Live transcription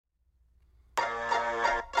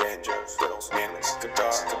banjo, fiddle, mandolins,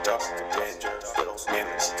 guitar, banjo, fiddle,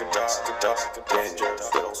 mandolins, guitar, banjo,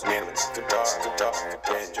 fiddle, mandolins, guitar,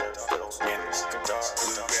 banjo, fiddle, mandolins, guitar,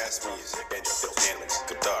 bluegrass music, banjo, fiddle, mandolins,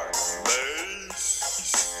 guitar, bass,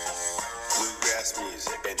 bluegrass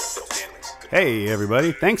music, banjo, fiddle, mandolins, guitar. Hey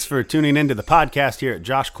everybody, thanks for tuning into the podcast here at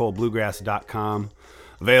joshcolebluegrass.com.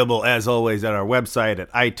 Available, as always, at our website,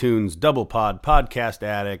 at iTunes, DoublePod, Podcast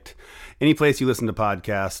Addict. Any place you listen to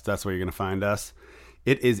podcasts, that's where you're going to find us.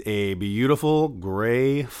 It is a beautiful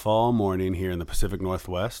gray fall morning here in the Pacific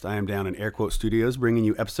Northwest. I am down in Air Quote Studios bringing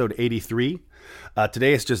you episode 83.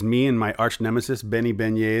 Today it's just me and my arch nemesis, Benny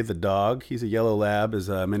Beignet, the dog. He's a yellow lab, as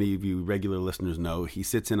many of you regular listeners know. He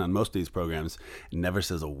sits in on most of these programs and never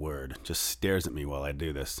says a word, just stares at me while I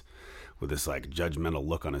do this, with this like judgmental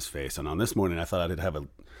look on his face. And on this morning, I thought I'd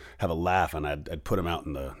have a laugh, and I'd put him out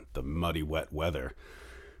in the muddy, wet weather.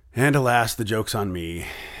 And alas, the joke's on me.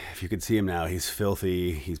 If you could see him now, he's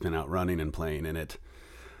filthy. He's been out running and playing in it,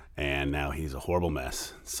 and now he's a horrible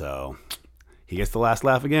mess. So he gets the last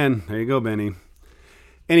laugh again. There you go, Benny.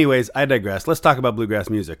 Anyways, I digress. Let's talk about bluegrass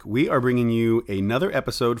music. We are bringing you another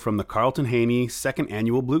episode from the Carlton Haney Second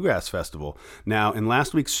Annual Bluegrass Festival. Now, in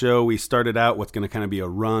last week's show, we started out what's going to kind of be a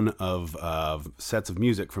run of sets of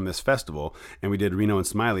music from this festival, and we did Reno and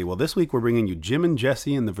Smiley. Well, this week we're bringing you Jim and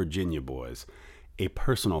Jesse and the Virginia Boys, a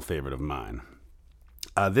personal favorite of mine.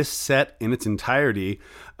 This set in its entirety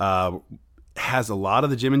has a lot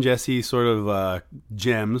of the Jim and Jesse sort of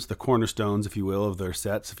gems, the cornerstones, if you will, of their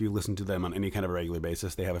sets. If you listen to them on any kind of a regular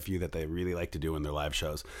basis, they have a few that they really like to do in their live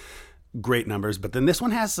shows. Great numbers. But then this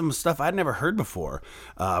one has some stuff I'd never heard before.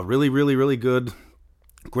 Really, really, really good.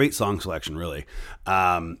 Great song selection, really.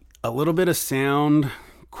 A little bit of sound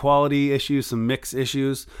quality issues, some mix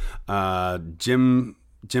issues. Jim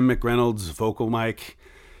McReynolds' vocal mic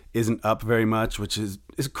isn't up very much, which is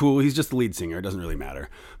cool. He's just the lead singer. It doesn't really matter.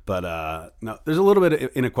 But no, there's a little bit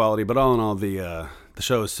of inequality, but all in all, the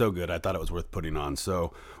show is so good, I thought it was worth putting on.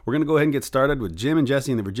 So we're going to go ahead and get started with Jim and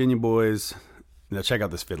Jesse and the Virginia Boys. Now check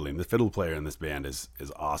out this fiddling. The fiddle player in this band is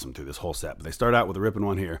awesome through this whole set. But they start out with a ripping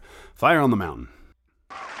one here, Fire on the Mountain.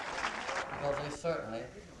 Well, they certainly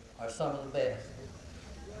are some of the best.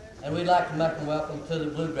 And we'd like to make them welcome to the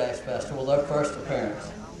Bluegrass Festival, their first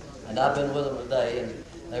appearance. And I've been with them today, and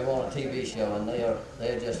they want a TV show, and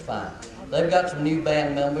they're just fine. They've got some new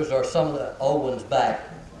band members, or some of the old ones back.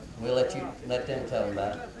 We'll let them tell them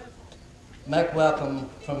about it. Make welcome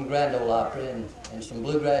from Grand Ole Opry and some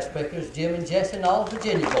bluegrass pickers, Jim and Jesse and all the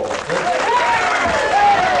Virginia Boys.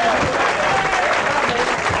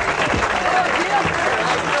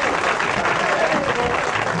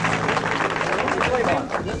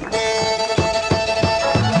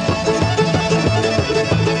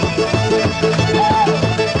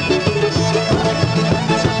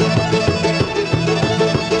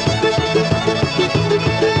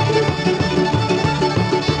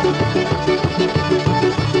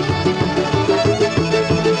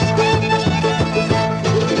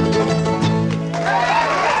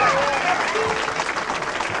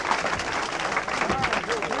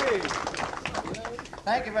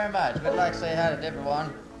 Thank you very much. We'd like to say hi to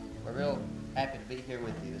everyone. We're real happy to be here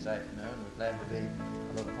with you this afternoon. We're glad to be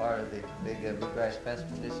a little part of the big Bluegrass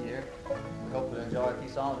Festival this year. We hope you'll enjoy a few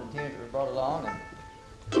songs and tunes we brought along, and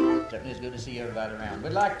certainly it's good to see everybody around.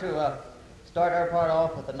 We'd like to start our part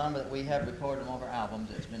off with a number that we have recorded on our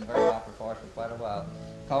albums. It's been very popular for us for quite a while,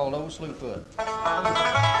 called Old Slewfoot.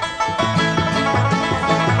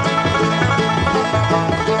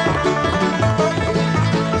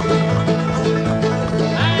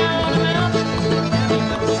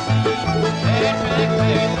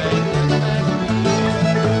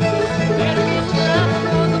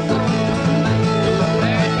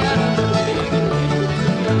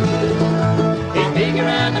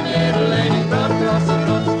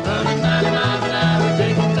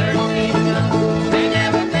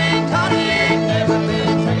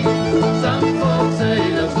 Some folks say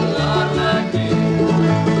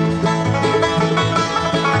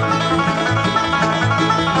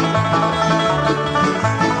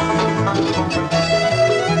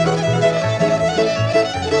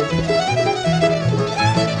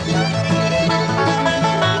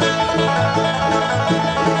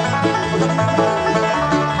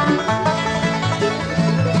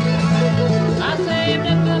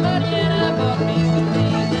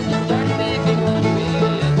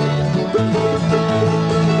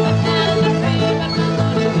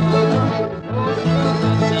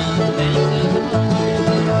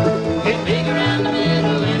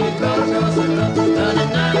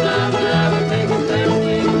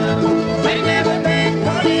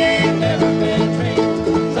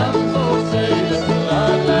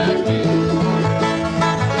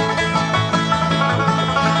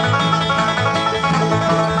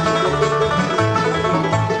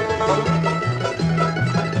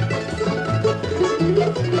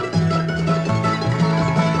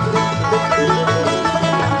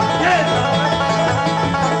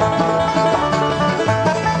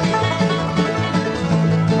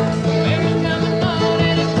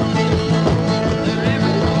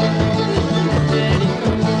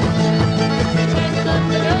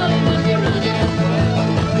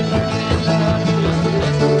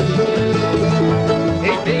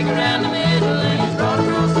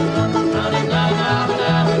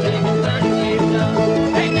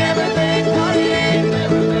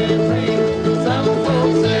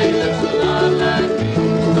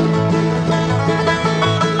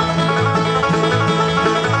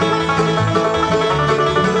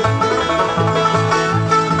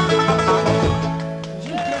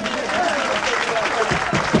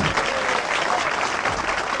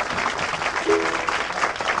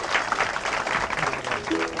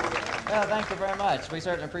very much. We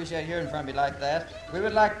certainly appreciate hearing from you like that. We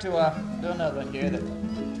would like to do another one here that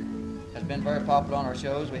has been very popular on our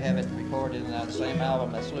shows. We have it recorded in the same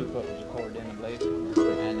album that Slewfoot was recorded in, I believe.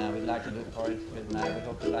 And we'd like to do it for you tonight. We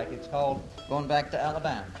hope you like it. It's called Going Back to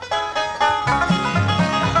Alabama.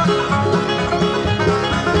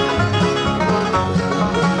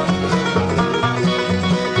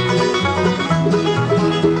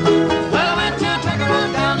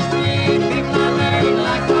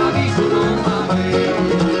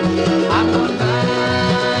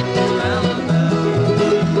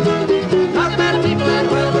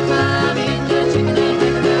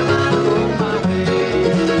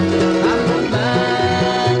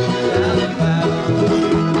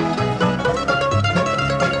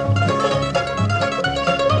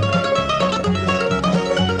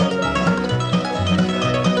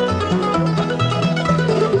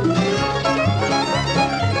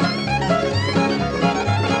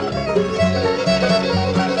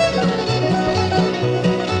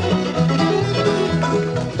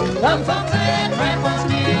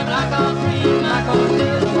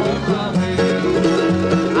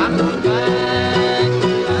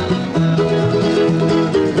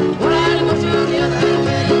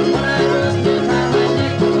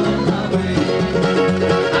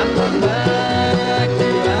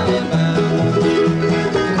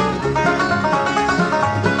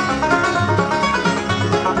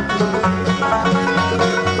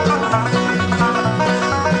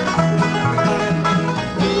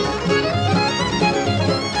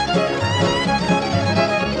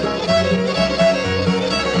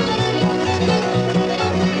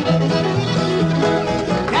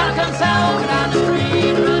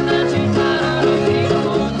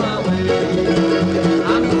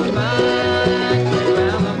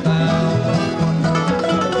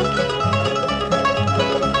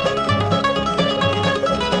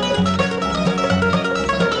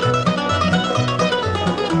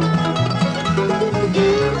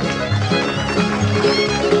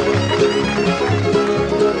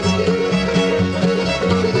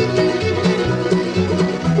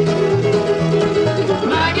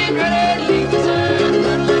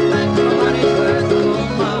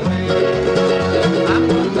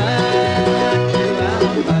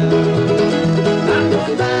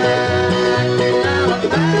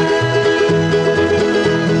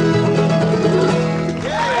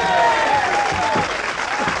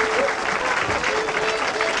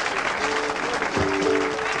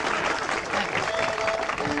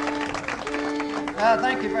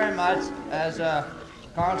 Thank you very much. As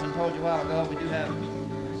Carlton told you a while ago, we do have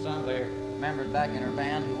some of our members back in our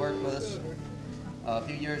band who worked with us a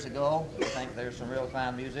few years ago. I think there's some real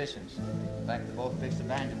fine musicians. In fact, they both fixed the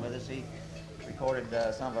banjo with us. He recorded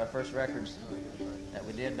some of our first records that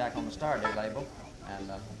we did back on the Starday label,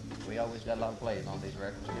 and we always got a lot of plays on these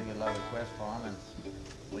records. We get a lot of requests for them, and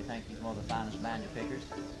we think he's one of the finest banjo pickers.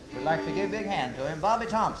 We'd like to give a big hand to him, Bobby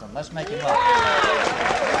Thompson. Let's make him up.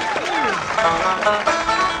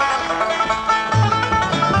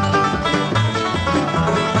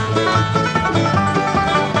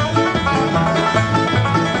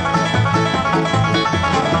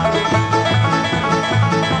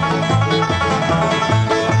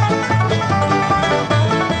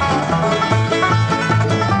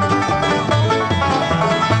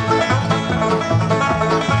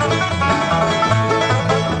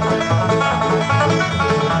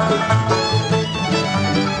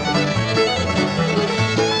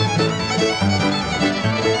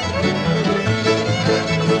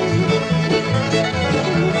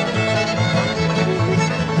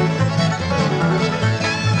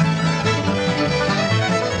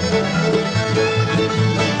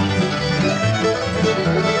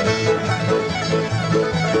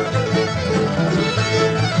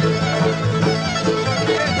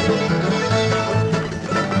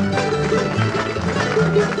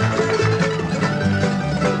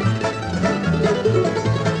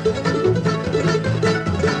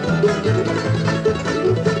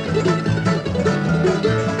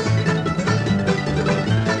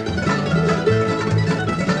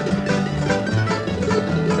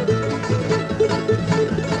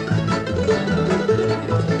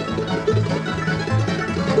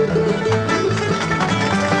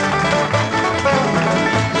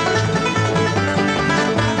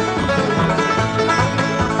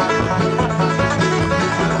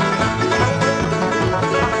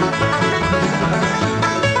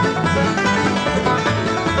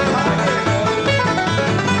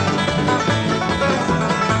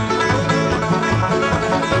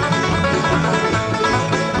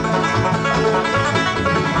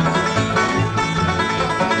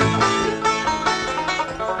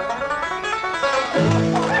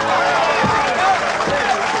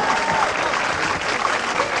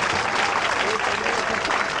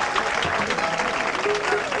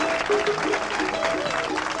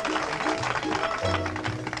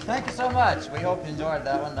 much. We hope you enjoyed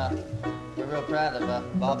that one. We're real proud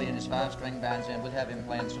of Bobby and his 5-string bands, and we'll have him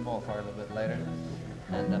playing some more for you a little bit later.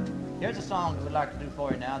 And here's a song that we'd like to do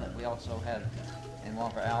for you now that we also had in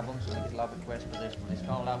one of our albums. We get a lot of requests for this one. It's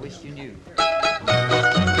called I Wish You Knew.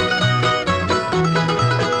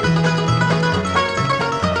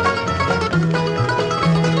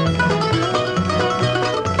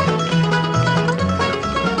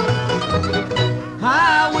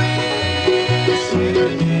 I wish you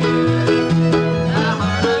knew how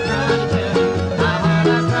hard I tried to tell you, how hard I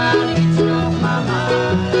tried to get you off my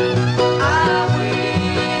mind. I wish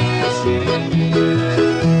you knew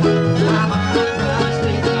how hard I tried to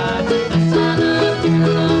stay tied to the sun of your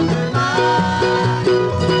longer line.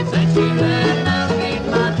 Since you let love beat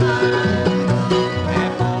my time,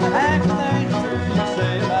 if only half the things true you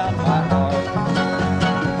say about my heart,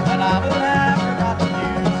 then I would have forgotten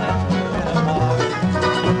you since we've been apart.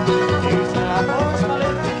 You said I forced my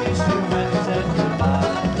lips to kiss you when you said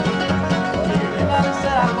goodbye. You never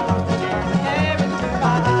said I forced the tears that came into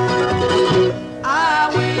my eyes. I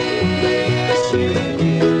wish you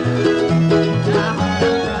knew how hard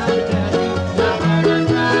I tried to tell you, how hard I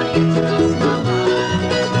tried to get you off my mind.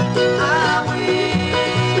 I wish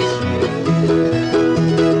you knew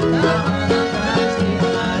how hard I tried to stay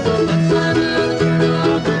tied to the sun of your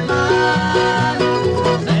longer line.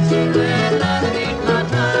 Since you let love beat my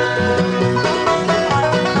time.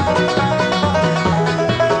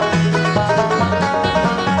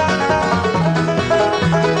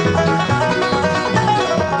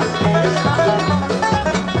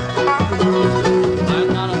 I'm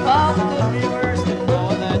not a thought that could be worse than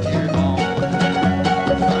knowing that you're gone.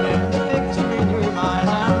 But in the picture in your mind,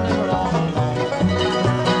 I'm never all alone.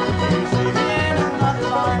 You see me in another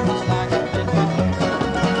arm, it's like I've been with you.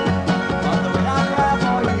 But the way I cry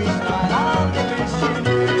for you each night, I only wish you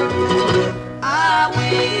knew. I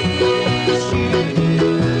wish you knew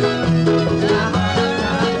how hard I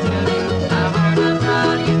tried to tell you, how hard I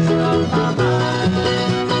tried to get you off my mind.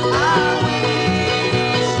 I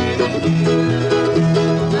wish you knew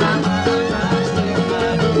how hard I tried to stay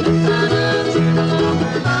tied to the sun of your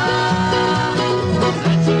longer line.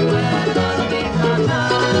 Since you let love beat my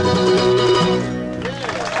time.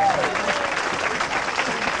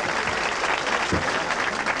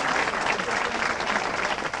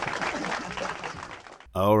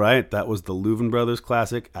 All right, that was the Louvin Brothers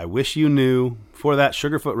classic, I Wish You Knew. For that,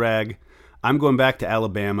 Sugarfoot Rag. I'm going back to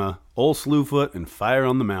Alabama, Old Slewfoot and Fire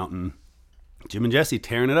on the Mountain. Jim and Jesse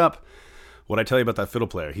tearing it up. What I tell you about that fiddle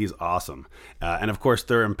player, he's awesome. And of course,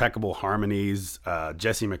 their impeccable harmonies,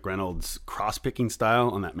 Jesse McReynolds' cross-picking style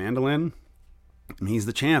on that mandolin. He's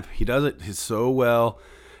the champ. He does it so well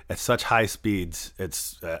at such high speeds.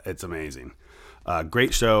 It's amazing.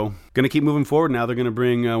 Great show. Going to keep moving forward now. They're going to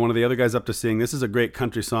bring one of the other guys up to sing. This is a great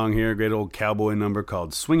country song here, a great old cowboy number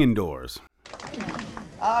called Swingin' Doors.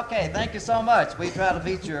 Okay, thank you so much. We try to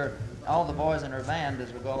feature all the boys in our band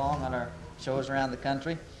as we go along on our shows around the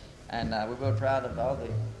country. And we're real proud of all the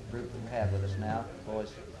group that we have with us now. The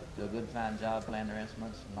boys do a good, fine job playing their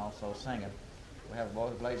instruments and also singing. We have a boy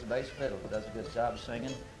who plays the bass fiddle who does a good job of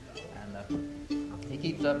singing. And he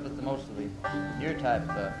keeps up with the most of the newer type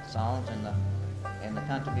songs in the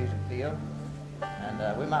country music field.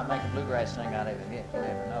 And we might make a bluegrass singer out of him yet, you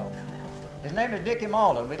never know. His name is Dickie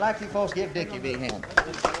Malden. We'd like you folks to give Dickie a big hand.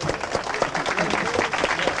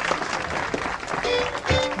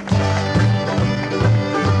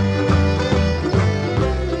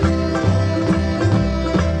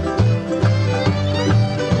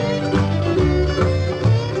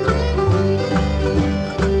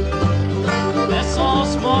 This old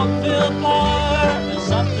smoke-filled bar is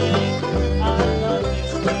something I love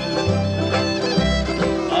used to,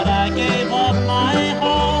 but I gave up my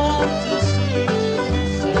home to see you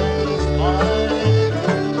satisfied,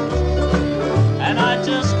 and I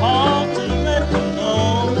just called to let you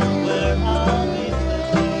know where I'll be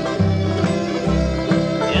living.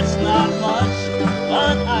 It's not much,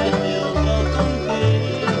 but I feel welcome here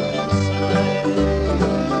inside.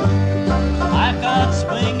 I've got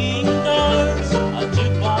swinging doors, a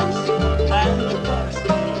jukebox,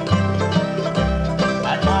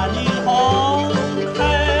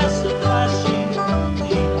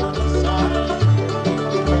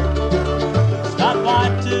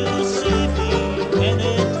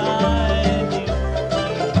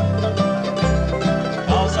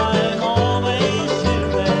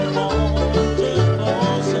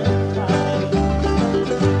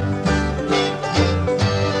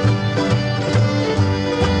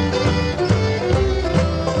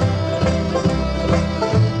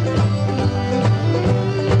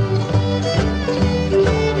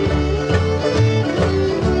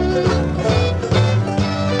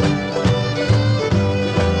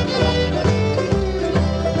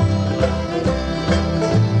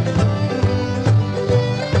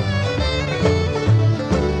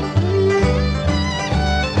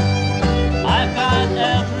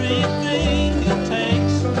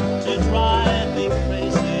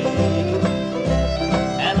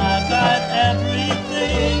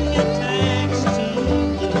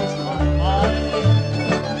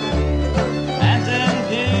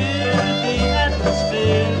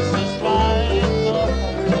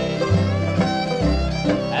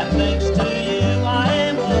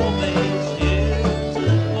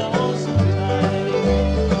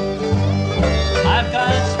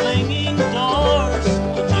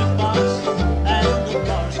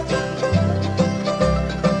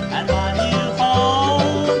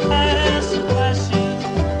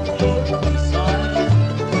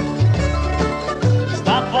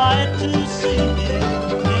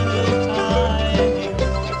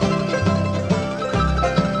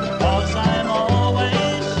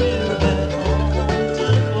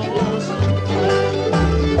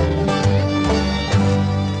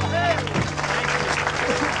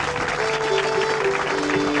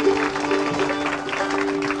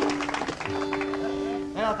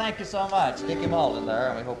 right, stick him all in there,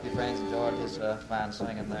 and we hope your friends enjoyed his fine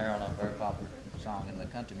singing there on a very popular song in the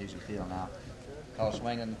country music field now called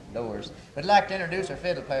Swinging Doors. We'd like to introduce our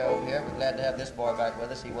fiddle player over here. We're glad to have this boy back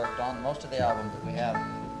with us. He worked on most of the albums that we have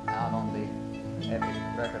out on the Epic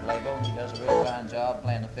record label. He does a real fine job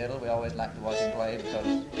playing the fiddle. We always like to watch him play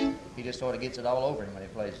because he just sort of gets it all over him when he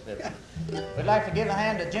plays fiddle. We'd like to give a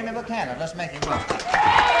hand to Jimmy Buchanan. Let's make him welcome.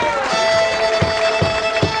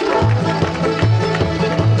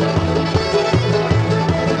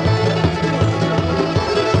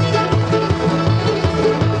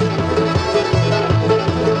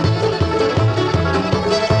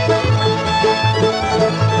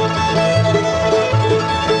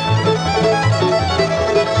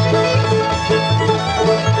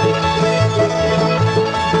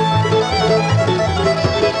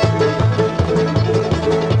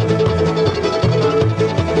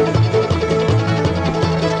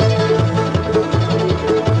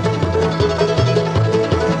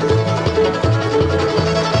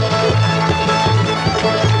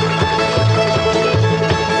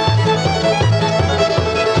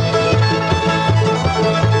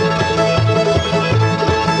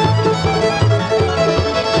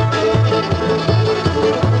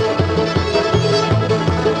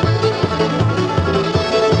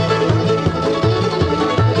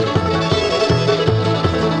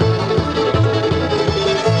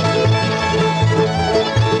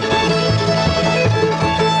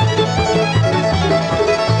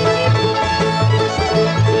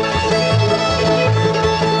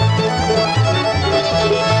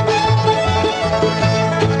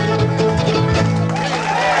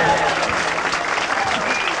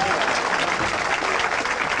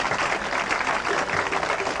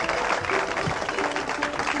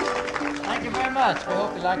 We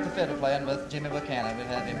hope you like the fiddle playing with Jimmy Buchanan. We'll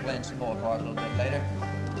have him playing some more for us a little bit later.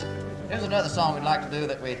 Here's another song we'd like to do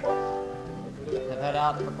that we have had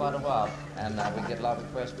out for quite a while, and we get a lot of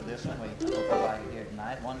requests for this one. We hope you like it here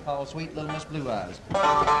tonight. One called Sweet Little Miss Blue Eyes.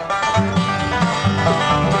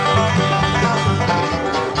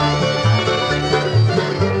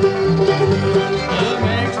 It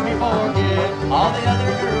makes me forget all the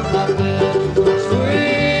other girls I've been.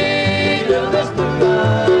 Sweet little Miss Blue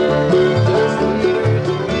Eyes.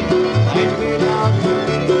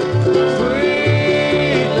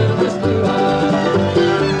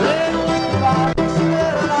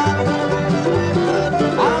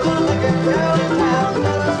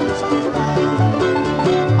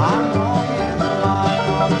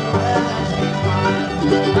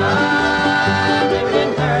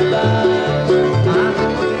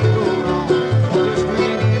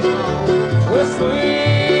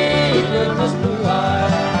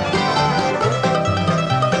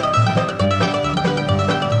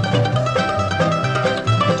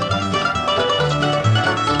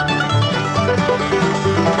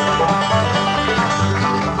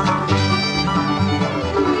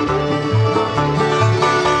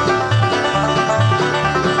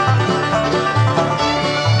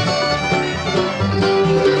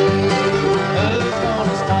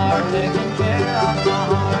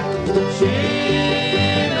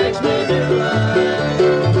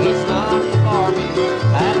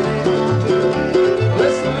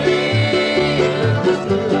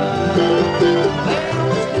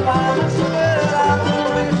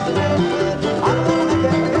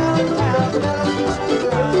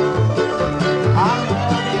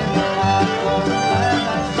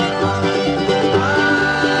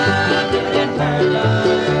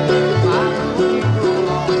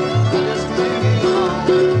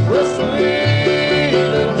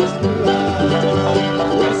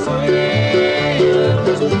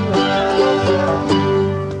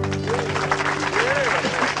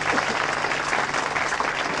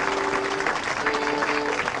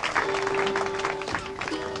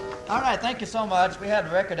 Thank you so much. We had a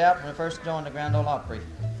record out when we first joined the Grand Ole Opry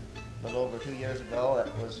a little over 2 years ago.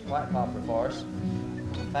 That was quite popular for us.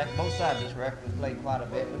 In fact, both sides of this record we played quite a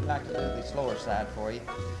bit. We'd like to do the slower side for you.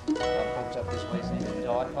 Folks up this way seem to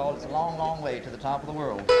enjoy it. Called It's a Long, Long Way to the Top of the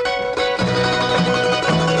World.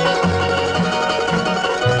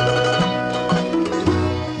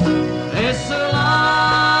 It's a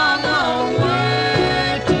long, long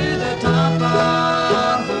way to the top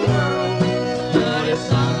of the world, but it's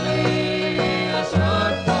only a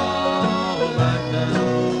short fall back down.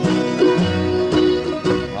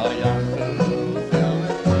 A young fool fell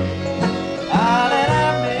with me out in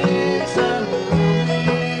ambition,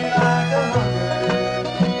 me like a hunger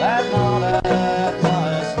that gnawed at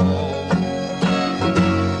my soul.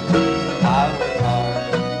 I would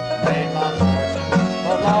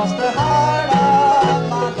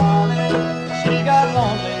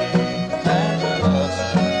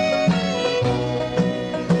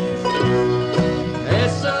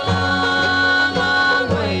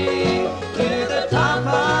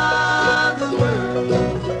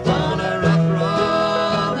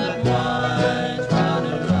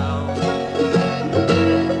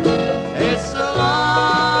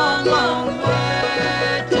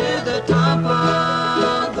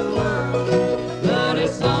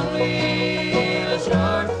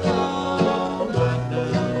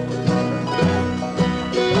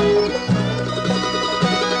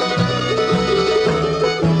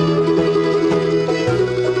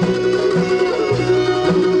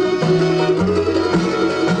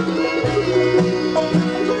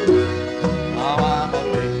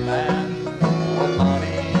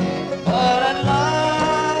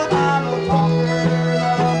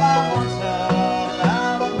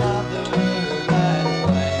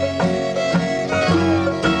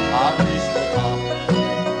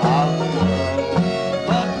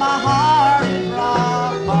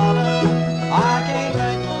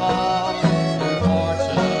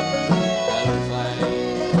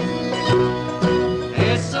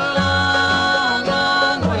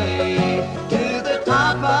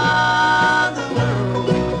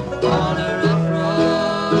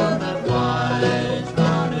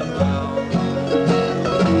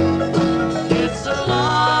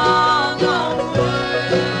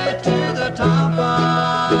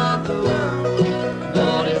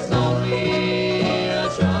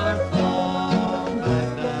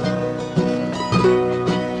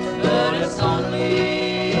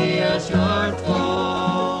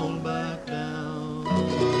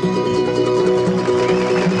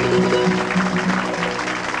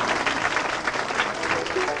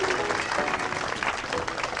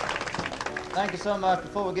thank you so much.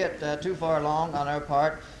 Before we get too far along on our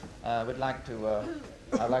part, I'd like to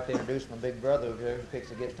introduce my big brother over here who picks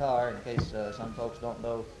the guitar, in case some folks don't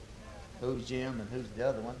know who's Jim and who's the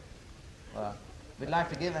other one. We'd like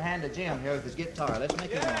to give a hand to Jim here with his guitar. Let's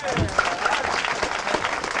make him one.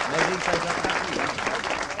 Maybe he can say something about you.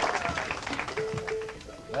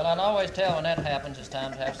 Well, I always tell when that happens, it's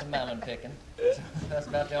time to have some melon picking. That's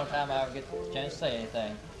about the only time I ever get a chance to say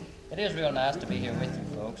anything. It is real nice to be here with you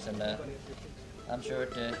folks, and I'm sure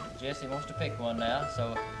Jesse wants to pick one now.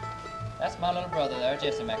 So that's my little brother there,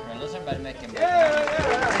 Jesse McMillan. Let's everybody make him.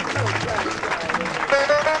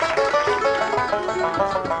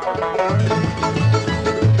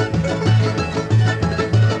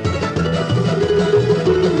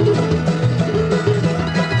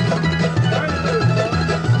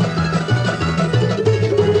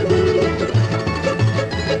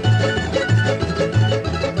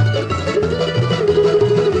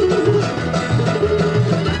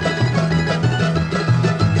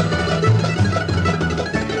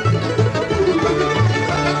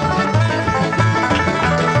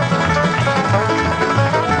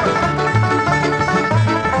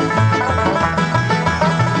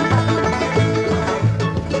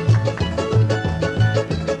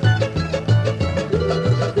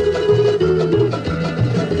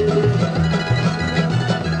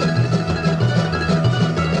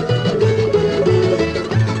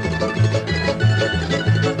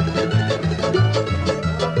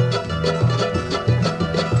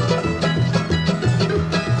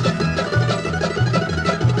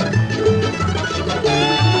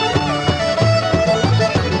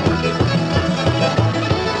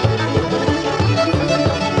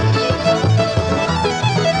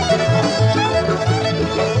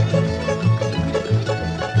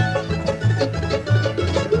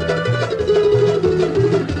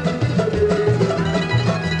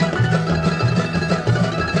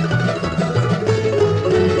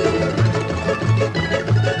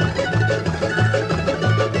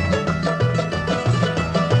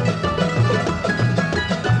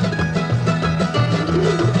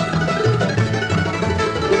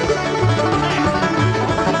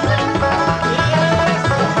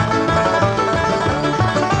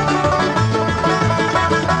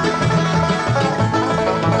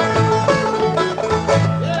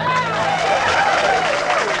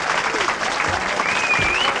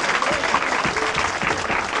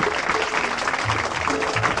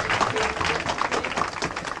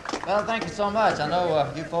 Well, thank you so much. I know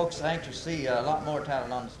you folks are anxious to see a lot more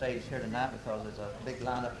talent on the stage here tonight because there's a big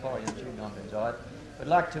lineup for you that you're going to enjoy it. We'd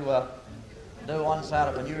like to do one side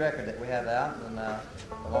of a new record that we have out, and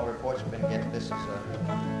from all reports we've been getting, this is a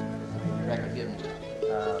record given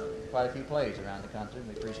quite a few plays around the country.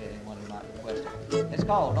 We appreciate anyone who might request it. It's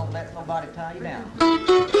called Don't Let Nobody Tie You Down.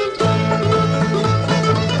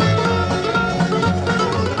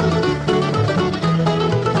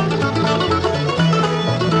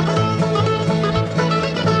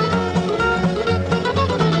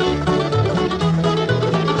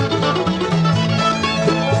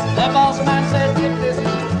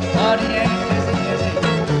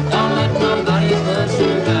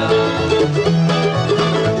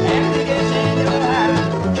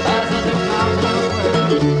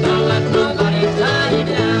 Don't let nobody tie you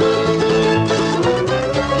down.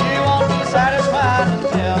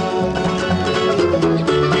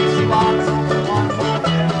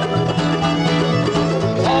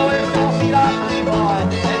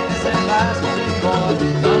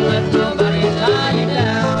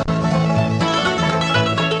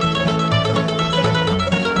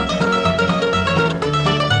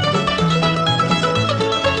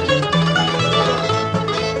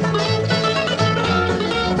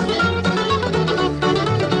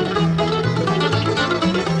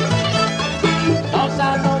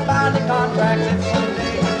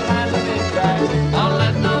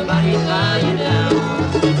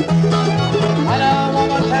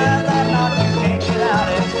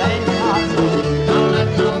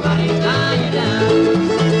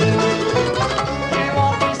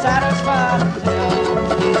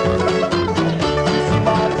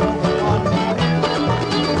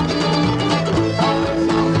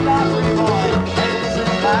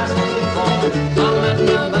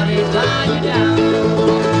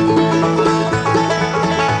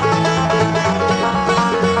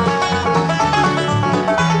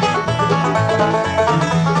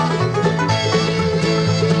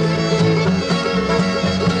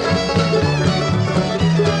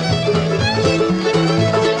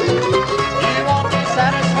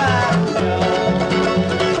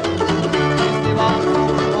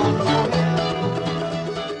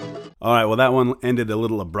 All right, well, that one ended a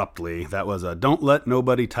little abruptly. That was Don't Let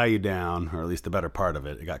Nobody Tie You Down, or at least the better part of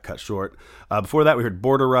it. It got cut short. Before that, we heard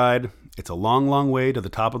Border Ride, It's a Long, Long Way to the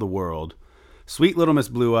Top of the World, Sweet Little Miss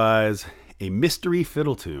Blue Eyes, a mystery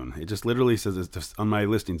fiddle tune. It just literally says, it's just on my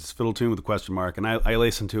listing, it's fiddle tune with a question mark, and I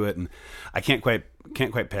listened to it, and I can't quite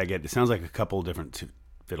peg it. It sounds like a couple different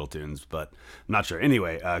fiddle tunes, but I'm not sure.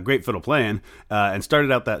 Anyway, great fiddle playing, and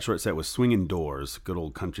started out that short set with Swingin' Doors, good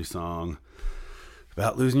old country song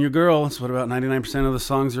about losing your girl. That's what about 99% of the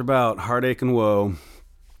songs are about, heartache and woe.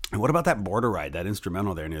 And what about that Border Ride, that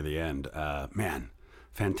instrumental there near the end? Man,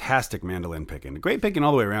 fantastic mandolin picking. Great picking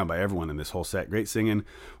all the way around by everyone in this whole set. Great singing,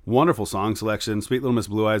 wonderful song selection. Sweet Little Miss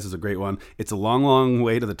Blue Eyes is a great one. It's a Long, Long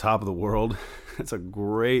Way to the Top of the World. It's a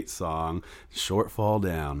great song. Short Fall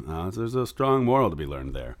Down. There's a strong moral to be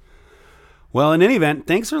learned there. Well, in any event,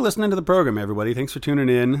 thanks for listening to the program, everybody. Thanks for tuning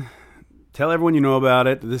in. Tell everyone you know about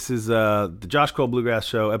it. This is the Josh Cole Bluegrass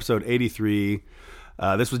Show, episode 83.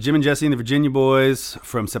 This was Jim and Jesse and the Virginia Boys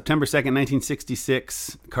from September 2nd,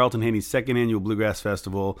 1966, Carlton Haney's second annual Bluegrass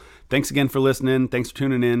Festival. Thanks again for listening. Thanks for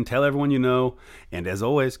tuning in. Tell everyone you know. And as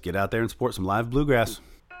always, get out there and support some live bluegrass.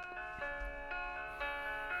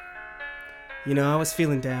 You know, I was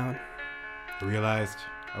feeling down. I realized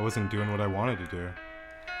I wasn't doing what I wanted to do.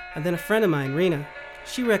 And then a friend of mine, Rena,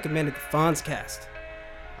 she recommended the Fonzcast.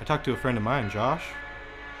 I talked to a friend of mine, Josh.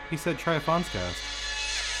 He said try a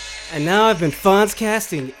Fonzcast. And now I've been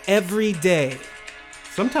Fonzcasting every day.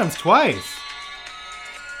 Sometimes twice.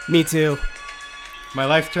 Me too. My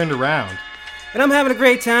life's turned around. And I'm having a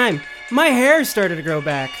great time. My hair started to grow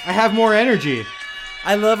back. I have more energy.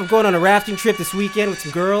 I love going on a rafting trip this weekend with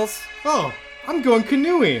some girls. Oh, I'm going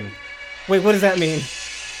canoeing. Wait, what does that mean?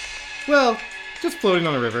 Well, just floating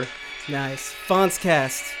on a river. Nice.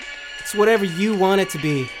 Fonzcast. It's whatever you want it to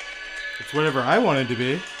be. It's whatever I wanted to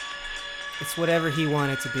be. It's whatever he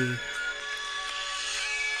wanted to be.